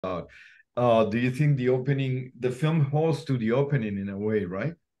Do you think the film holds to the opening in a way,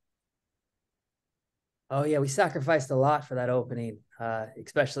 right? Oh yeah, we sacrificed a lot for that opening,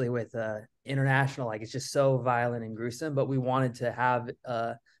 especially with international. Like it's just so violent and gruesome. But we wanted to have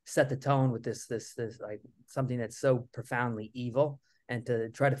set the tone with this like something that's so profoundly evil, and to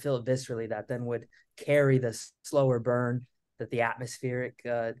try to feel it viscerally. That then would carry the slower burn, that the atmospheric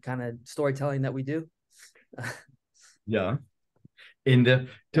kind of storytelling that we do. Yeah. And Yeah.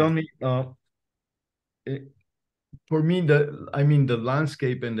 tell me, it, for me, the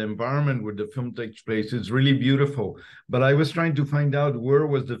landscape and the environment where the film takes place is really beautiful. But I was trying to find out where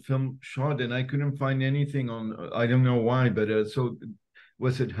was the film shot, and I couldn't find anything on. I don't know why, but so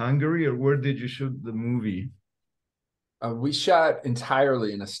was it Hungary or where did you shoot the movie? We shot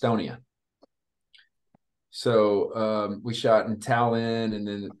entirely in Estonia. So we shot in Tallinn, and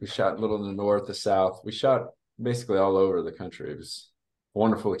then we shot a little in the north, the south. We shot basically all over the country. It was a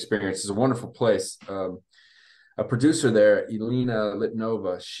wonderful experience. It's a wonderful place. A producer there, Elena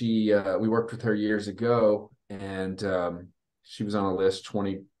Litnova, we worked with her years ago, and she was on a list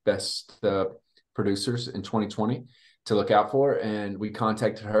 20 best producers in 2020 to look out for. And we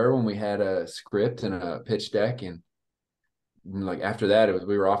contacted her when we had a script and a pitch deck, and like after that,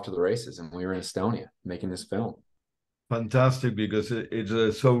 we were off to the races, and we were in Estonia making this film. Fantastic, because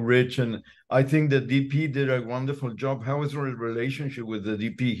it's so rich, and I think the DP did a wonderful job. How is your relationship with the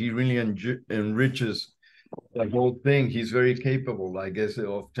DP? He really enriches the whole thing. He's very capable, I guess,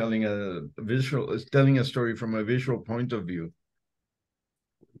 of telling a story from a visual point of view.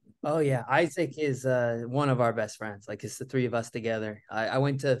 Oh yeah, Isaac is one of our best friends. Like it's the three of us together. I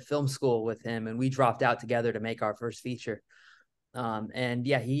went to film school with him, and we dropped out together to make our first feature. And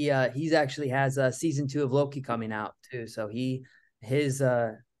yeah, he's actually has season 2 of Loki coming out too. So his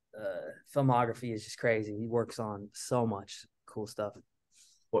filmography is just crazy. He works on so much cool stuff.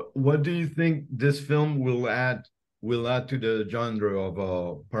 What do you think this film will add to the genre of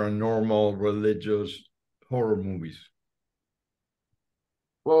paranormal, religious horror movies?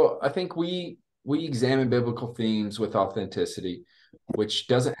 Well, I think we examine biblical themes with authenticity, which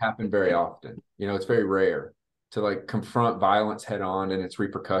doesn't happen very often. You know, it's very rare to like confront violence head on and its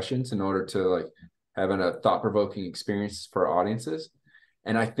repercussions in order to like having a thought-provoking experience for audiences.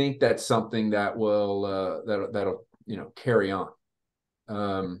 And I think that's something that will that'll carry on.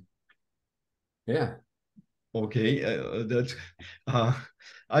 Um, yeah. Okay, that's. Uh,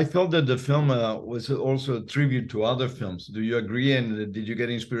 I felt that the film was also a tribute to other films. Do you agree? And did you get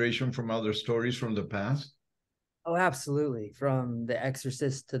inspiration from other stories from the past? Oh, absolutely. From The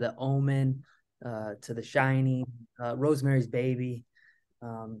Exorcist to The Omen, to The Shining, Rosemary's Baby,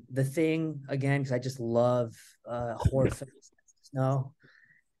 The Thing again, because I just love horror films. Snow.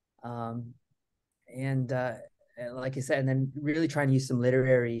 Um, and like I said, and then really trying to use some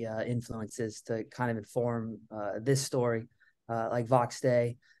literary influences to kind of inform this story, like Vox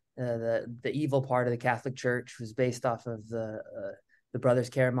Day, the evil part of the Catholic Church was based off of the brothers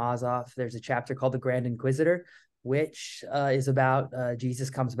Karamazov. There's a chapter called the Grand Inquisitor, which is about Jesus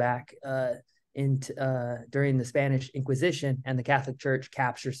comes back during the Spanish Inquisition, and the Catholic Church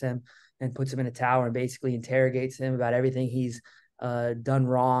captures him and puts him in a tower and basically interrogates him about everything he's done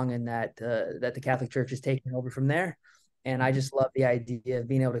wrong, and that the Catholic Church is taking over from there. And I just love the idea of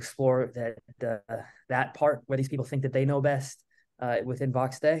being able to explore that part where these people think that they know best within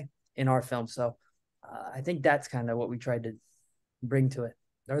Vox Day in our film. So I think that's kind of what we tried to bring to it,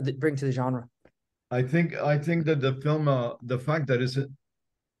 or bring to the genre. I think that the film, the fact that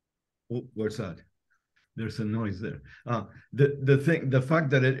what's that? There's a noise there. The fact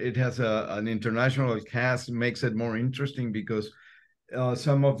that it has an international cast makes it more interesting because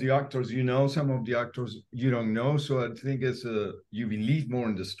some of the actors you know, some of the actors you don't know. So I think you believe more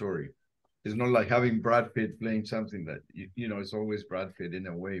in the story. It's not like having Brad Pitt playing something that it's always Brad Pitt in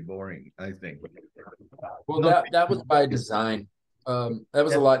a way boring, I think. Well, Not that was by design. That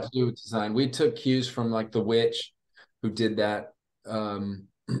was a Yeah. lot to do with design. We took cues from like The Witch, who did that.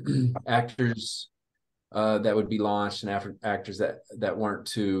 Actors that would be launched, and actors that weren't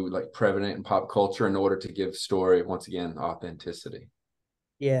too like prevalent in pop culture, in order to give story, once again, authenticity.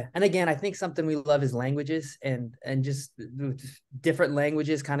 Yeah, and again, I think something we love is languages, and just different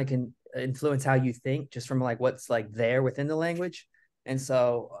languages kind of can influence how you think, just from like what's like there within the language. And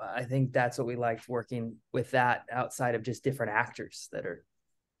so I think that's what we liked, working with that outside of just different actors that are.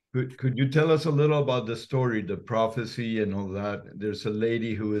 could you tell us a little about the story, the prophecy, and all that? There's a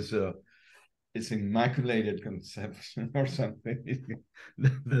lady who is immaculate conception or something.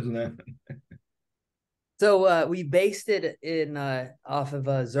 So we based it in off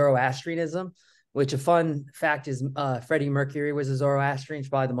of Zoroastrianism, which a fun fact is Freddie Mercury was a Zoroastrian,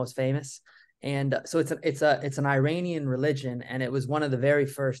 probably the most famous. And so it's an Iranian religion, and it was one of the very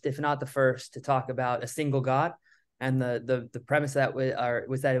first, if not the first, to talk about a single God. And the premise of that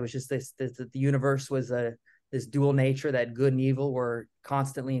was that it was just this the universe was this dual nature, that good and evil were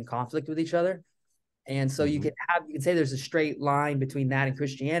constantly in conflict with each other. And so you can say there's a straight line between that and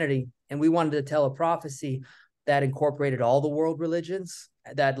Christianity. And we wanted to tell a prophecy that incorporated all the world religions,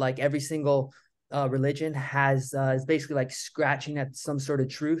 that like every single religion has is basically like scratching at some sort of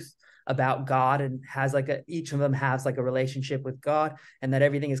truth about God, and has like each of them has like a relationship with God, and that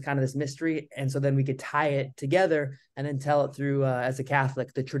everything is kind of this mystery. And so then we could tie it together and then tell it through as a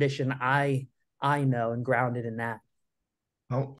Catholic, the tradition I know, and grounded in that.